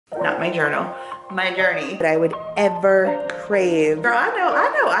not my journal, my journey that I would ever crave. Girl, I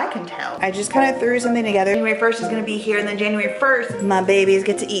know, I can tell. I just kind of threw something together. January 1st is gonna be here, and then January 1st, my babies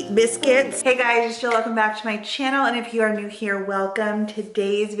get to eat biscuits. Hey guys, you're still welcome back to my channel, and if you are new here, welcome.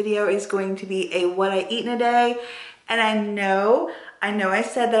 Today's video is going to be a what I eat in a day, and I know I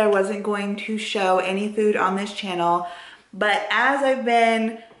said that I wasn't going to show any food on this channel, but as I've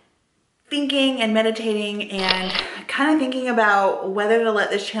been thinking and meditating and kind of thinking about whether to let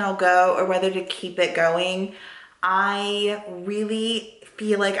this channel go or whether to keep it going, I really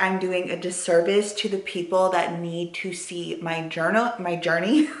feel like I'm doing a disservice to the people that need to see my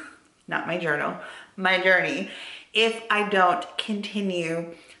journey, not my journal, my journey, if I don't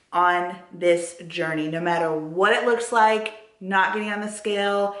continue on this journey. No matter what it looks like, not getting on the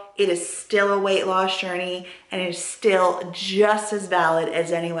scale, it is still a weight loss journey, and it is still just as valid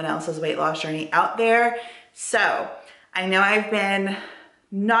as anyone else's weight loss journey out there. So I know I've been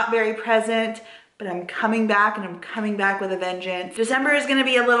not very present, but I'm coming back, and I'm coming back with a vengeance. December is gonna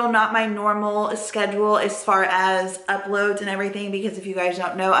be a little not my normal schedule as far as uploads and everything, because if you guys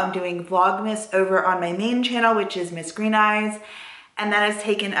don't know, I'm doing Vlogmas over on my main channel, which is Miss Green Eyes, and that has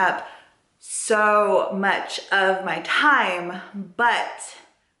taken up so much of my time. But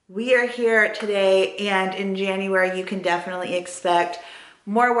we are here today, and in January you can definitely expect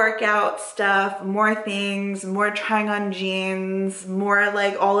more workout stuff, more things, more trying on jeans, more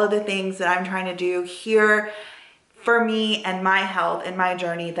like all of the things that I'm trying to do here for me and my health and my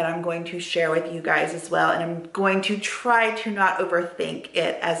journey that I'm going to share with you guys as well. And I'm going to try to not overthink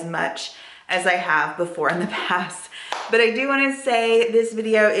it as much as I have before in the past. But I do want to say this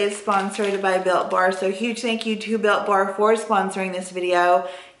video is sponsored by Built Bar. So huge thank you to Built Bar for sponsoring this video.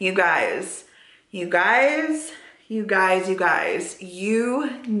 You guys, you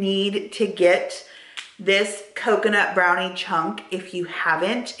need to get this coconut brownie chunk if you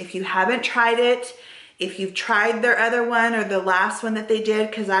haven't. If you haven't tried it, if you've tried their other one or the last one that they did,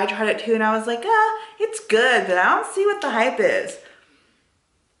 because I tried it too and I was like, it's good, but I don't see what the hype is.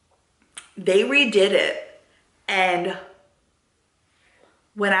 They redid it. And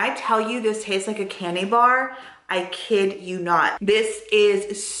when I tell you this tastes like a candy bar, I kid you not. This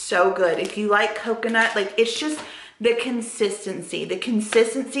is so good. If you like coconut, like it's just the consistency. The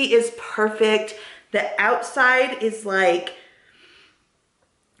consistency is perfect. The outside is like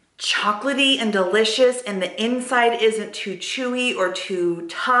chocolatey and delicious, and the inside isn't too chewy or too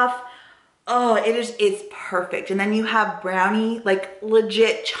tough. Oh, it's perfect. And then you have brownie, like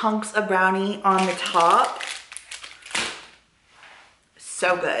legit chunks of brownie on the top.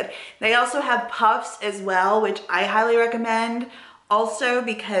 So good. They also have puffs as well, which I highly recommend also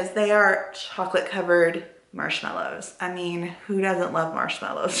because they are chocolate covered marshmallows. I mean, who doesn't love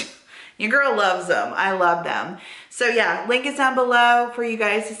marshmallows? Your girl loves them. I love them. So yeah, link is down below for you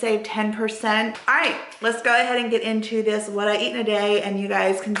guys to save 10%. All right, let's go ahead and get into this what I eat in a day, and you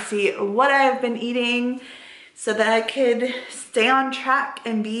guys can see what I've been eating so that I could stay on track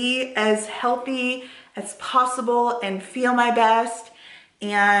and be as healthy as possible and feel my best.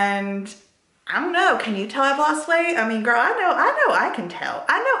 And I don't know, can you tell I've lost weight? I mean, girl, I know I can tell.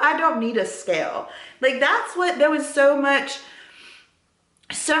 I know I don't need a scale. Like that's what, there was so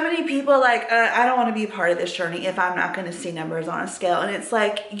many people like, I don't want to be a part of this journey if I'm not going to see numbers on a scale. And it's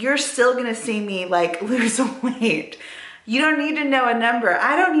like, you're still going to see me like lose weight. You don't need to know a number.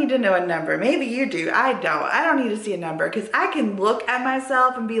 I don't need to know a number. Maybe you do. I don't need to see a number, because I can look at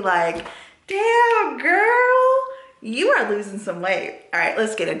myself and be like, damn girl, you are losing some weight. All right,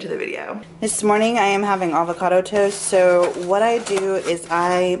 let's get into the video. This morning I am having avocado toast. So what I do is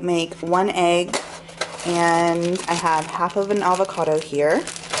I make 1 egg, and I have half of an avocado here.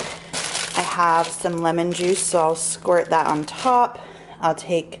 I have some lemon juice, so I'll squirt that on top. I'll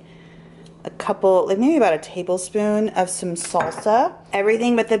take a couple, like maybe about a tablespoon of some salsa.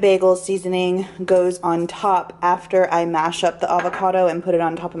 Everything but the bagel seasoning goes on top after I mash up the avocado and put it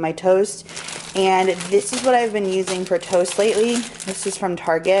on top of my toast. And this is what I've been using for toast lately. This is from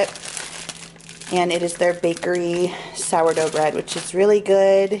Target, and it is their bakery sourdough bread, which is really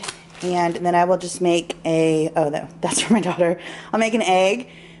good. And then I will just make a, oh no, that's for my daughter. I'll make an egg,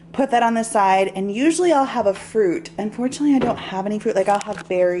 put that on the side, and usually I'll have a fruit. Unfortunately, I don't have any fruit. Like I'll have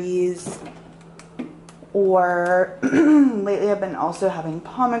berries, or lately I've been also having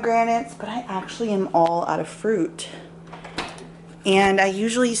pomegranates, but I actually am all out of fruit. And I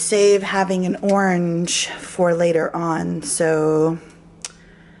usually save having an orange for later on, so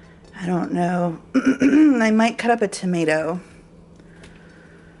I don't know. I might cut up a tomato.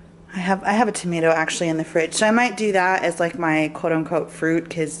 I have a tomato actually in the fridge, so I might do that as like my quote-unquote fruit,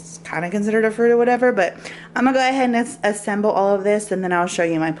 because it's kind of considered a fruit or whatever. But I'm gonna go ahead and assemble all of this, and then I'll show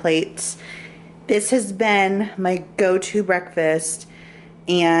you my plates. This has been my go-to breakfast,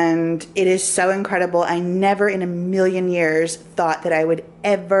 and it is so incredible. I never in a million years thought that I would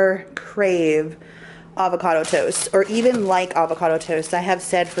ever crave avocado toast or even like avocado toast. I have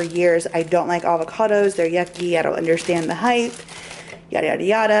said for years I don't like avocados, they're yucky, I don't understand the hype, yada yada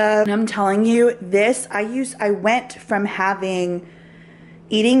yada. And I'm telling you, this I went from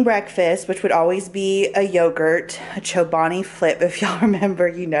eating breakfast, which would always be a yogurt, a Chobani flip, if y'all remember,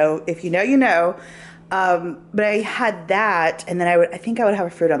 you know, if you know, you know. But I had that, and then I think I would have a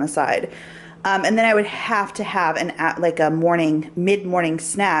fruit on the side. And then I would have to have like a mid-morning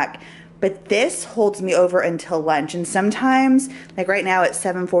snack. But this holds me over until lunch. And sometimes, like right now at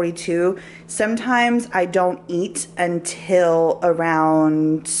 7:42, sometimes I don't eat until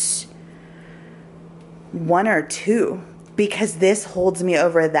around 1 or 2. Because this holds me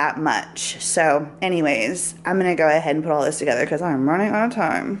over that much. So anyways, I'm gonna go ahead and put all this together because I'm running out of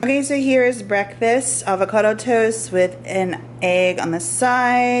time. Okay, so here is breakfast. Avocado toast with an egg on the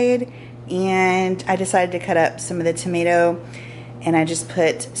side. And I decided to cut up some of the tomato, and I just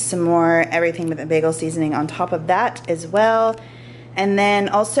put some more everything with a bagel seasoning on top of that as well. And then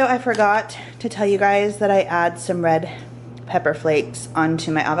also I forgot to tell you guys that I add some red pepper flakes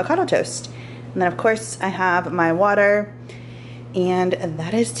onto my avocado toast. And then of course I have my water, and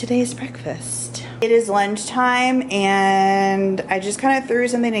that is today's breakfast. It is lunchtime, and I just kind of threw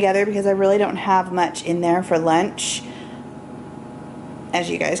something together because I really don't have much in there for lunch. As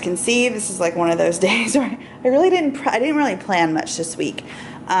you guys can see, this is like one of those days where I didn't really plan much this week.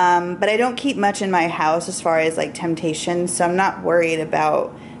 But I don't keep much in my house as far as like temptation, so I'm not worried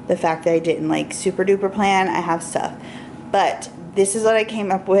about the fact that I didn't like super duper plan. I have stuff. But this is what I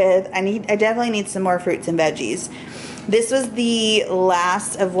came up with. I definitely need some more fruits and veggies. This was the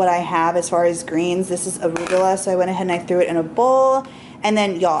last of what I have as far as greens. This is arugula, so I went ahead and I threw it in a bowl. And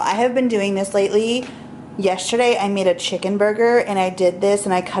then y'all, I have been doing this lately. Yesterday I made a chicken burger, and I did this,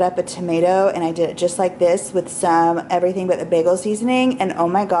 and I cut up a tomato, and I did it just like this with some everything but the bagel seasoning. And oh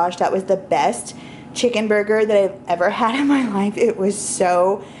my gosh, that was the best chicken burger that I've ever had in my life. It was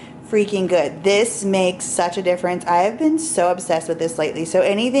so freaking good. This makes such a difference. I have been so obsessed with this lately. So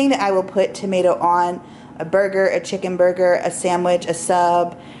anything that I will put tomato on, a burger, a chicken burger, a sandwich, a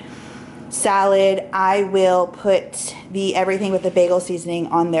sub, salad, I will put the everything with the bagel seasoning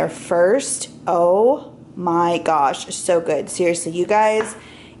on there first. Oh my gosh, so good. Seriously, you guys,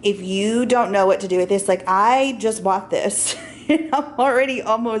 if you don't know what to do with this, like I just bought this and I'm already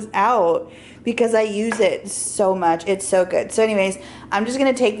almost out because I use it so much. It's so good. So anyways, I'm just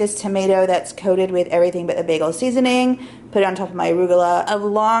gonna take this tomato that's coated with everything but the bagel seasoning, put it on top of my arugula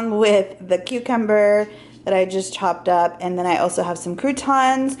along with the cucumber that I just chopped up, and then I also have some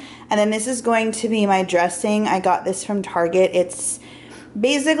croutons, and then this is going to be my dressing. I got this from Target. It's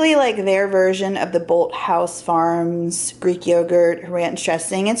basically like their version of the Bolt House Farms Greek yogurt ranch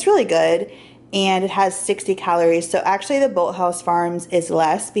dressing. It's really good, and it has 60 calories. So actually the Bolt House Farms is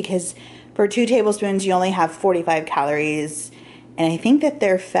less because for 2 tablespoons you only have 45 calories, and I think that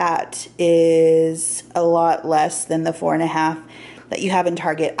their fat is a lot less than the 4.5 that you have in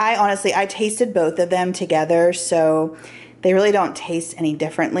Target. I tasted both of them together, so they really don't taste any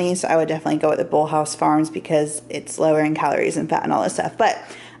differently. So I would definitely go with the Bolt House Farms because it's lower in calories and fat and all this stuff. But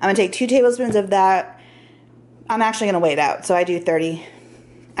I'm gonna take 2 tablespoons of that. I'm actually gonna weigh it out. So I do 30.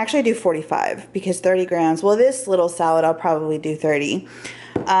 Actually, I do 45 because 30 grams. Well, this little salad, I'll probably do 30.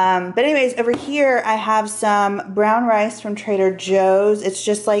 But anyways, over here I have some brown rice from Trader Joe's. It's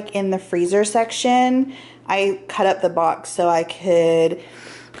just like in the freezer section. I cut up the box so I could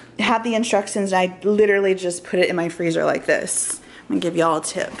have the instructions, and I literally just put it in my freezer like this. I'm gonna give y'all a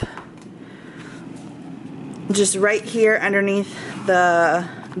tip. Just right here underneath the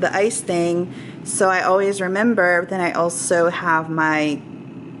ice thing, so I always remember. Then I also have my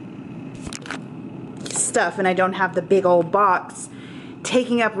stuff, and I don't have the big old box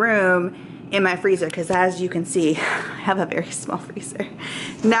taking up room in my freezer, because as you can see, I have a very small freezer.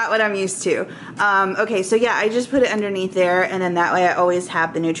 Not what I'm used to. Okay, so yeah, I just put it underneath there, and then that way I always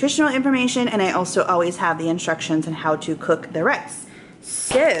have the nutritional information, and I also always have the instructions on how to cook the rice.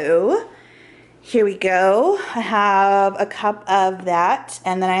 So here we go. I have a cup of that,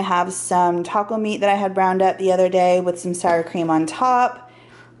 and then I have some taco meat that I had browned up the other day with some sour cream on top.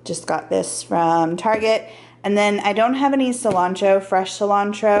 Just got this from Target. And then I don't have any cilantro, fresh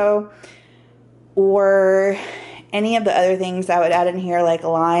cilantro, or any of the other things I would add in here like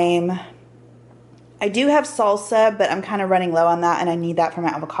lime. I do have salsa, but I'm kind of running low on that, and I need that for my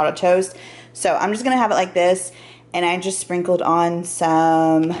avocado toast. So I'm just going to have it like this, and I just sprinkled on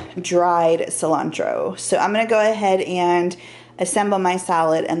some dried cilantro. So I'm going to go ahead and assemble my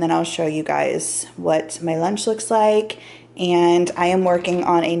salad, and then I'll show you guys what my lunch looks like. And I am working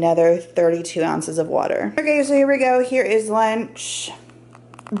on another 32 ounces of water. Okay, so here we go. Here is lunch.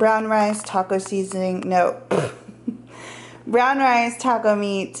 Brown rice, taco seasoning, no. Brown rice, taco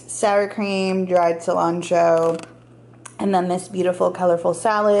meat, sour cream, dried cilantro, and then this beautiful colorful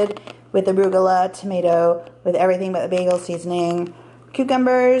salad with arugula, tomato, with everything but the bagel seasoning,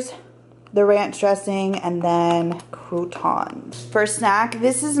 cucumbers, the ranch dressing, and then croutons. For snack,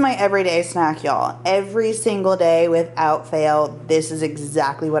 this is my everyday snack, y'all. Every single day without fail, this is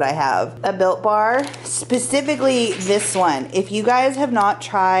exactly what I have. A Built Bar, specifically this one. If you guys have not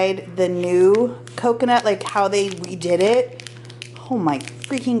tried the new coconut, like how they redid it, oh my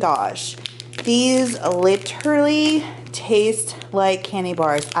freaking gosh. These literally taste like candy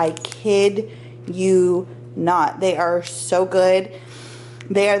bars. I kid you not. They are so good.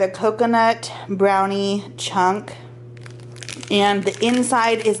 They are the coconut brownie chunk, and the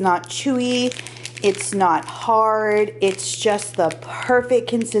inside is not chewy, it's not hard, it's just the perfect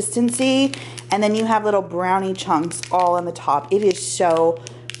consistency, and then you have little brownie chunks all on the top. It is so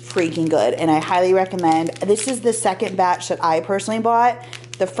freaking good, and I highly recommend. This is the second batch that I personally bought.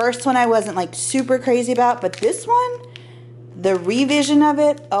 The first one I wasn't like super crazy about, but this one, the revision of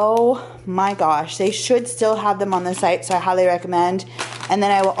it, oh my gosh. They should still have them on the site, so I highly recommend. And then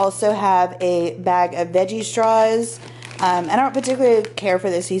I will also have a bag of veggie straws. I don't particularly care for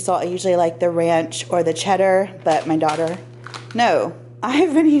the sea salt. I usually like the ranch or the cheddar, but my daughter, no.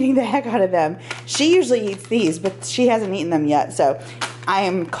 I've been eating the heck out of them. She usually eats these, but she hasn't eaten them yet, so I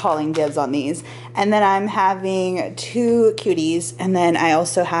am calling dibs on these. And then I'm having 2 cuties, and then I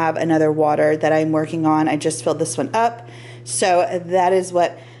also have another water that I'm working on. I just filled this one up. So that is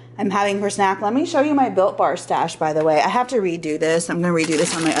what I'm having for snack. Let me show you my Built Bar stash, by the way. I have to redo this. I'm going to redo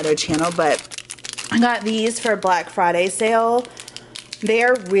this on my other channel, but I got these for Black Friday sale. They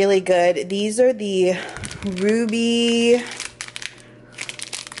are really good. These are the Ruby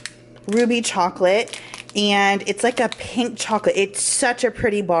chocolate, and it's like a pink chocolate. It's such a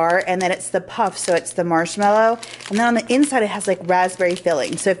pretty bar, and then it's the puff, so it's the marshmallow, and then on the inside it has like raspberry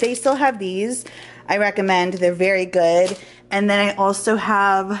filling. So if they still have these, I recommend. They're very good. And then I also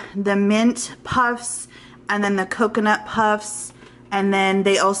have the mint puffs, and then the coconut puffs, and then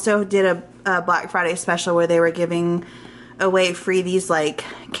they also did a Black Friday special where they were giving away free these like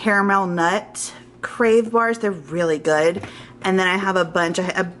caramel nut crave bars. They're really good. And then I have a bunch.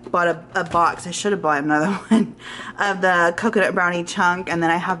 I bought a box. I should have bought another one of the coconut brownie chunk. And then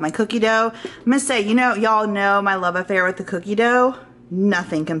I have my cookie dough. I'm gonna say, you know, y'all know my love affair with the cookie dough.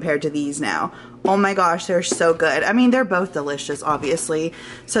 Nothing compared to these now. Oh my gosh, they're so good. I mean, they're both delicious, obviously.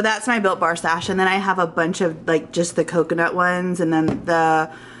 So that's my Built Bar stash. And then I have a bunch of like just the coconut ones, and then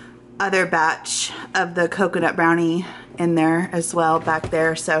the other batch of the coconut brownie in there as well back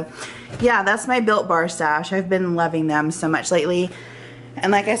there. So yeah, that's my Built Bar stash. I've been loving them so much lately.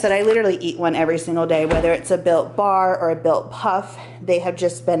 And like I said, I literally eat one every single day, whether it's a Built Bar or a Built Puff. They have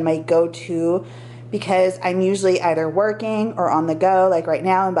just been my go-to because I'm usually either working or on the go. Like right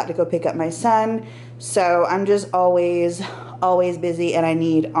now, I'm about to go pick up my son. So I'm just always busy, and I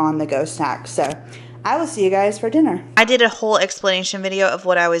need on-the-go snacks. So I will see you guys for dinner. I did a whole explanation video of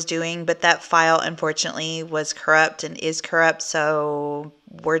what I was doing, but that file unfortunately was corrupt and is corrupt, so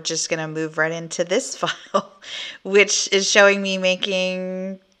we're just gonna move right into this file, which is showing me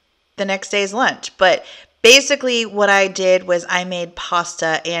making the next day's lunch. But basically what I did was I made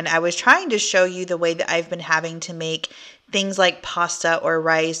pasta, and I was trying to show you the way that I've been having to make things like pasta or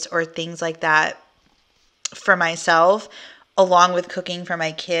rice or things like that for myself, along with cooking for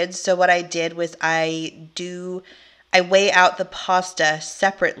my kids. So what I did was I weigh out the pasta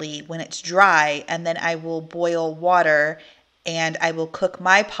separately when it's dry, and then I will boil water, and I will cook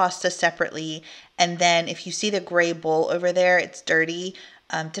my pasta separately. And then if you see the gray bowl over there, it's dirty.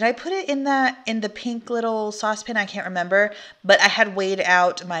 Did I put it in the pink little saucepan? I can't remember, but I had weighed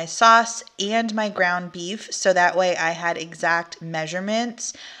out my sauce and my ground beef, so that way I had exact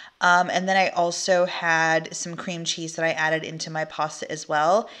measurements. And then I also had some cream cheese that I added into my pasta as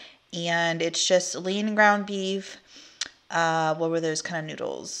well. And it's just lean ground beef. What were those kind of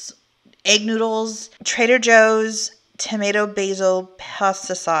noodles? Egg noodles, Trader Joe's tomato basil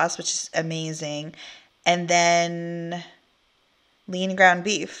pasta sauce, which is amazing. And then lean ground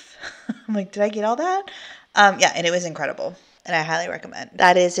beef. I'm like, did I get all that? Yeah, and it was incredible. And I highly recommend.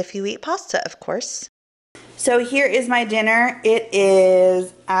 That is if you eat pasta, of course. So here is my dinner. It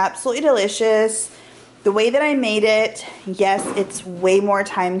is absolutely delicious. The way that I made it, yes, it's way more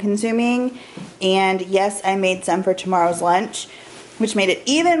time consuming, and yes, I made some for tomorrow's lunch, which made it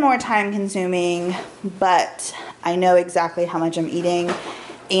even more time consuming, but I know exactly how much I'm eating.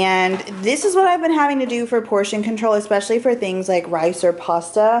 And this is what I've been having to do for portion control, especially for things like rice or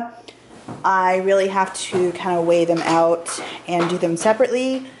pasta. I really have to kind of weigh them out and do them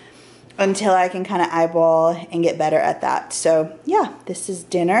separately until I can kind of eyeball and get better at that. So yeah, this is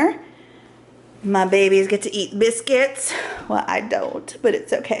dinner. My babies get to eat biscuits. Well, I don't, but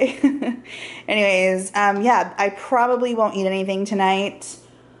it's okay. Anyways, yeah, I probably won't eat anything tonight,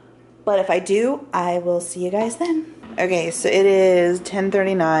 but if I do, I will see you guys then. Okay, so it is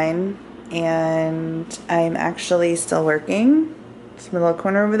 10:39 and I'm actually still working. It's my little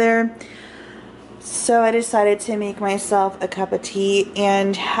corner over there. So I decided to make myself a cup of tea,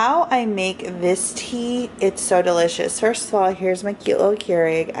 and how I make this tea, it's so delicious. First of all, here's my cute little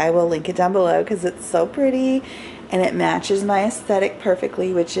Keurig. I will link it down below because it's so pretty and it matches my aesthetic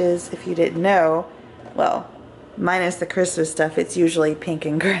perfectly, which is, if you didn't know, well, minus the Christmas stuff, it's usually pink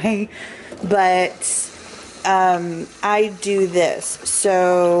and gray. But I do this.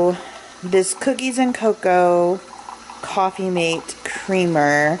 So this cookies and cocoa coffee mate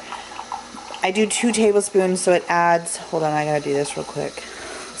creamer, I do 2 tablespoons, so it adds, hold on, I gotta do this real quick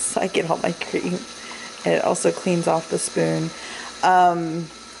so I get all my cream, and it also cleans off the spoon.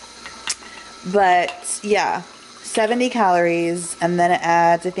 But yeah, 70 calories, and then it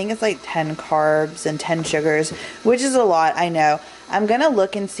adds, I think it's like 10 carbs and 10 sugars, which is a lot, I know. I'm gonna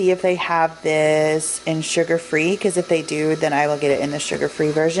look and see if they have this in sugar-free, because if they do, then I will get it in the sugar-free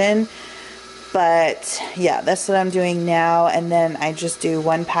version. But yeah, that's what I'm doing now. And then I just do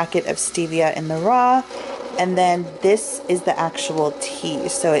 1 packet of stevia in the raw. And then this is the actual tea.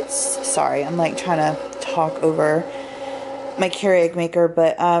 So it's, sorry, I'm like trying to talk over my Keurig maker.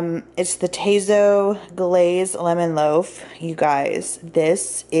 But it's the Tezo Glazed Lemon Loaf. You guys,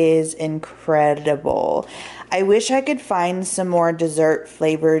 this is incredible. I wish I could find some more dessert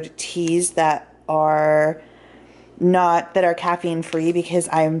flavored teas that are caffeine free, because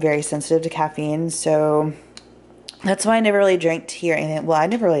I am very sensitive to caffeine, so that's why I never really drank tea or anything. Well, I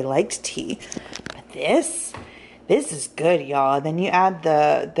never really liked tea, but this is good, y'all. Then you add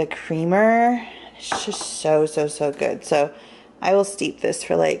the creamer. It's just so good. So I will steep this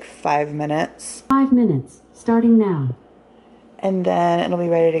for like 5 minutes. 5 minutes starting now, and then it'll be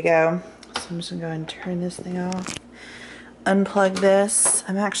ready to go. So I'm just gonna go and turn this thing off, unplug this.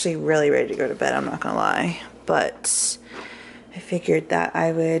 I'm actually really ready to go to bed, I'm not gonna lie. But I figured that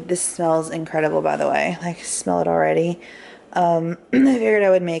I would, this smells incredible, by the way, like I smell it already. I figured I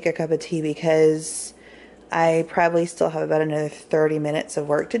would make a cup of tea because I probably still have about another 30 minutes of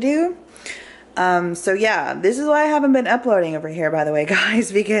work to do. So yeah, this is why I haven't been uploading over here, by the way,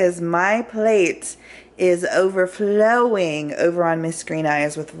 guys, because my plate is overflowing over on Miss Green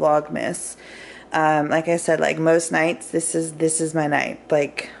Eyes with Vlogmas. Like I said, like most nights, this is my night.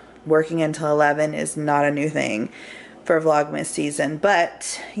 Like, working until 11 is not a new thing for Vlogmas season.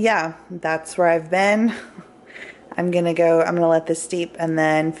 But yeah, that's where I've been. I'm gonna let this steep and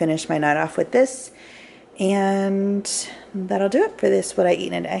then finish my night off with this. And that'll do it for this, what I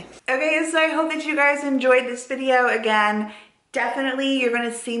eat in a day. Okay, so I hope that you guys enjoyed this video. Again, definitely you're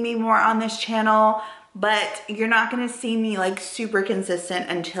gonna see me more on this channel, but you're not gonna see me like super consistent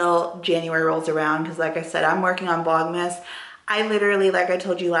until January rolls around, because like I said, I'm working on Vlogmas. I literally, like I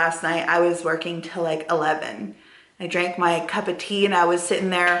told you last night, I was working till like 11. I drank my cup of tea and I was sitting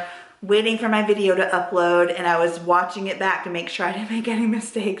there waiting for my video to upload, and I was watching it back to make sure I didn't make any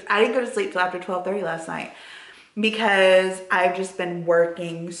mistakes. I didn't go to sleep till after 12:30 last night because I've just been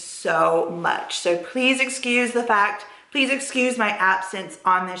working so much. So please excuse my absence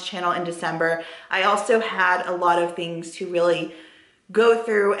on this channel in December. I also had a lot of things to really go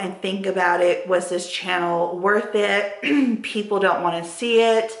through and think about it. Was this channel worth it? People don't want to see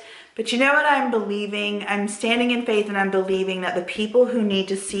it. But you know what I'm believing? I'm standing in faith and I'm believing that the people who need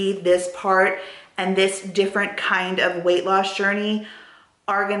to see this part and this different kind of weight loss journey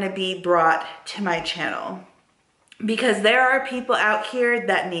are going to be brought to my channel. Because there are people out here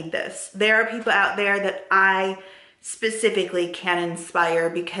that need this. There are people out there that I specifically can inspire,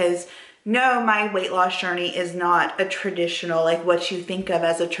 because no, my weight loss journey is not a traditional, like what you think of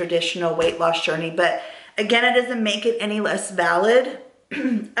as a traditional weight loss journey. But again, it doesn't make it any less valid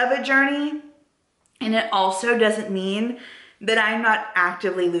of a journey. And it also doesn't mean that I'm not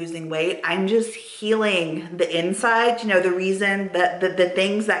actively losing weight. I'm just healing the inside. You know, the reason that the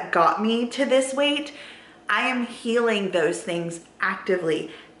things that got me to this weight, I am healing those things actively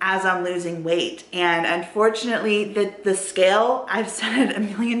as I'm losing weight. And unfortunately, the scale, I've said it a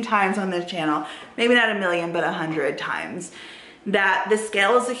million times on this channel, maybe not a million, but 100 times, that the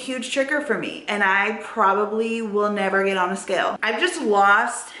scale is a huge trigger for me, and I probably will never get on a scale. I've just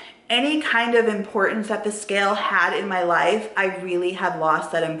lost any kind of importance that the scale had in my life. I really have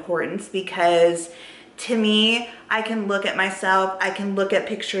lost that importance, because to me, I can look at myself, I can look at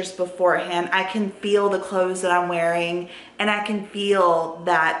pictures beforehand, I can feel the clothes that I'm wearing, and I can feel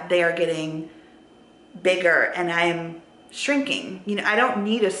that they are getting bigger and I'm shrinking. You know, I don't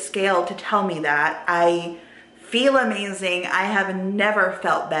need a scale to tell me that. I feel amazing. I have never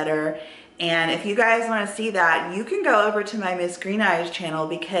felt better. And if you guys want to see that, you can go over to my Miss Green Eyes channel,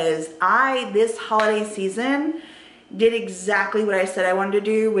 because this holiday season, did exactly what I said I wanted to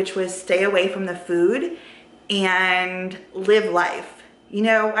do, which was stay away from the food and live life. You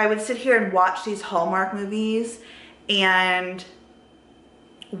know, I would sit here and watch these Hallmark movies and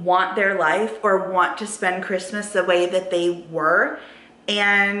want their life, or want to spend Christmas the way that they were.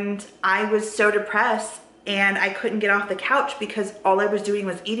 And I was so depressed, and I couldn't get off the couch because all I was doing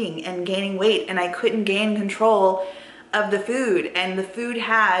was eating and gaining weight, and I couldn't gain control of the food, and the food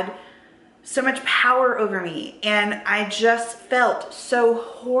had so much power over me, and I just felt so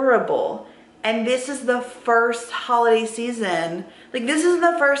horrible. And this is the first holiday season, like this is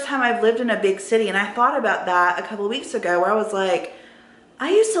the first time I've lived in a big city. And I thought about that a couple of weeks ago, where I was like,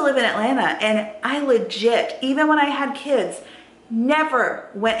 I used to live in Atlanta, and I legit, even when I had kids, never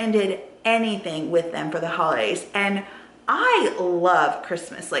went and did anything with them for the holidays. And I love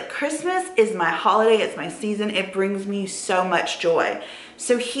Christmas. Like, Christmas is my holiday, it's my season, it brings me so much joy.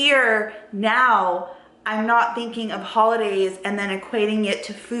 So here, now, I'm not thinking of holidays and then equating it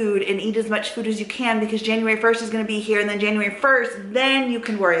to food and eat as much food as you can, because January 1st is gonna be here, and then January 1st, then you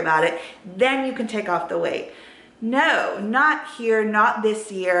can worry about it, then you can take off the weight. No, not here, not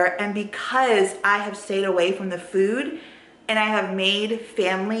this year. And because I have stayed away from the food, and I have made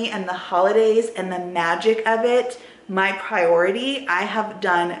family and the holidays and the magic of it my priority, I have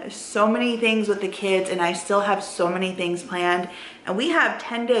done so many things with the kids, and I still have so many things planned. And we have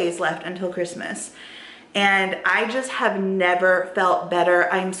 10 days left until Christmas. And I just have never felt better.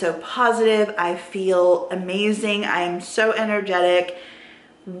 I'm so positive. I feel amazing. I am so energetic.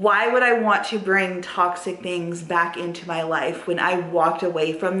 Why would I want to bring toxic things back into my life when I walked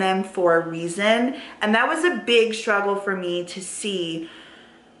away from them for a reason? And that was a big struggle for me to see,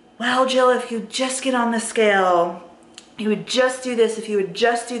 well, Jill, if you just get on the scale, you would just do this, if you would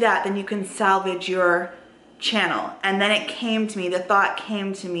just do that, then you can salvage your channel. And then it came to me, the thought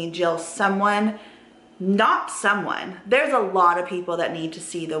came to me, Jill, there's a lot of people that need to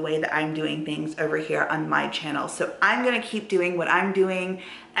see the way that I'm doing things over here on my channel. So I'm gonna keep doing what I'm doing.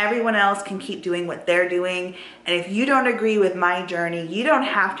 Everyone else can keep doing what they're doing. And if you don't agree with my journey, you don't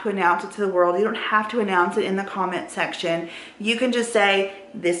have to announce it to the world. You don't have to announce it in the comment section. You can just say,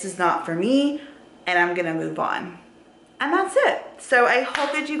 this is not for me, and I'm gonna move on. And that's it. So I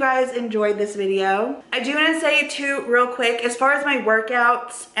hope that you guys enjoyed this video. I do want to say too, real quick, as far as my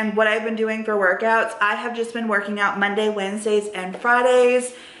workouts and what I've been doing for workouts, I have just been working out Monday, Wednesdays, and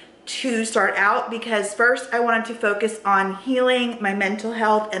Fridays to start out, because first I wanted to focus on healing my mental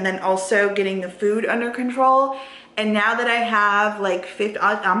health and then also getting the food under control. And now that I have like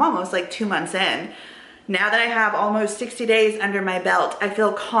I'm almost like 2 months in. Now that I have almost 60 days under my belt, I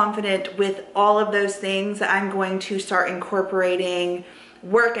feel confident with all of those things that I'm going to start incorporating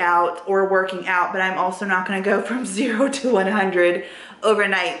workout or working out, but I'm also not gonna go from 0 to 100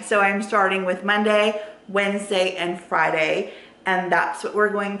 overnight. So I'm starting with Monday, Wednesday, and Friday, and that's what we're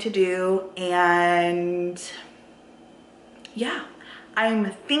going to do. And yeah,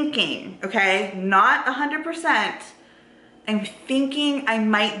 I'm thinking, okay, not 100%, I'm thinking I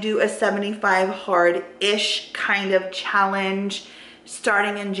might do a 75 hard-ish kind of challenge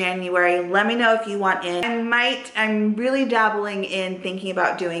starting in January. Let me know if you want in. I'm really dabbling in thinking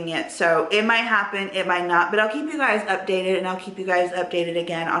about doing it. So it might happen, it might not, but I'll keep you guys updated, and I'll keep you guys updated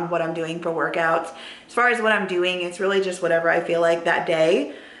again on what I'm doing for workouts. As far as what I'm doing, it's really just whatever I feel like that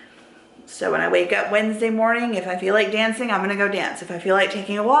day. So when I wake up Wednesday morning, if I feel like dancing, I'm gonna go dance. If I feel like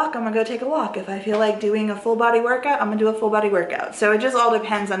taking a walk, I'm gonna go take a walk. If I feel like doing a full body workout, I'm gonna do a full body workout. So it just all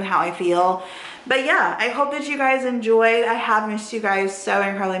depends on how I feel. But yeah, I hope that you guys enjoyed. I have missed you guys so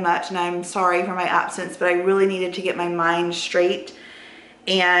incredibly much, and I'm sorry for my absence, but I really needed to get my mind straight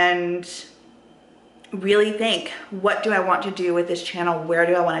and really think, what do I want to do with this channel? Where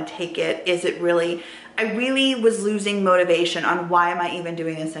do I want to take it? Is it really, I really was losing motivation on why am I even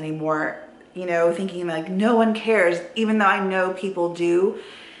doing this anymore? You know, thinking like no one cares, even though I know people do.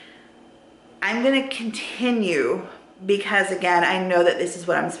 I'm gonna continue because again, I know that this is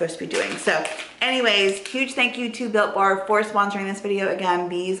what I'm supposed to be doing. So anyways, huge thank you to Built Bar for sponsoring this video. Again,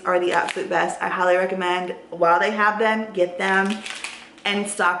 these are the absolute best. I highly recommend, while they have them, get them and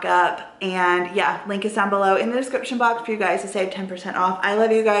stock up. And yeah, link is down below in the description box for you guys to save 10% off. I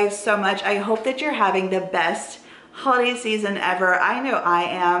love you guys so much. I hope that you're having the best holiday season ever. I know I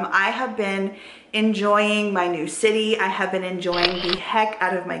am. I have been enjoying my new city. I have been enjoying the heck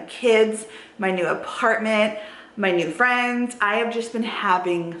out of my kids, my new apartment, my new friends. I have just been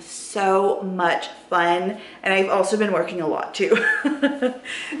having so much fun, and I've also been working a lot too.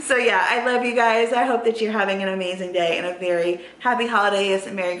 So yeah, I love you guys. I hope that you're having an amazing day and a very happy holidays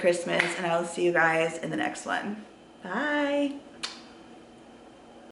and Merry Christmas, and I will see you guys in the next one. Bye.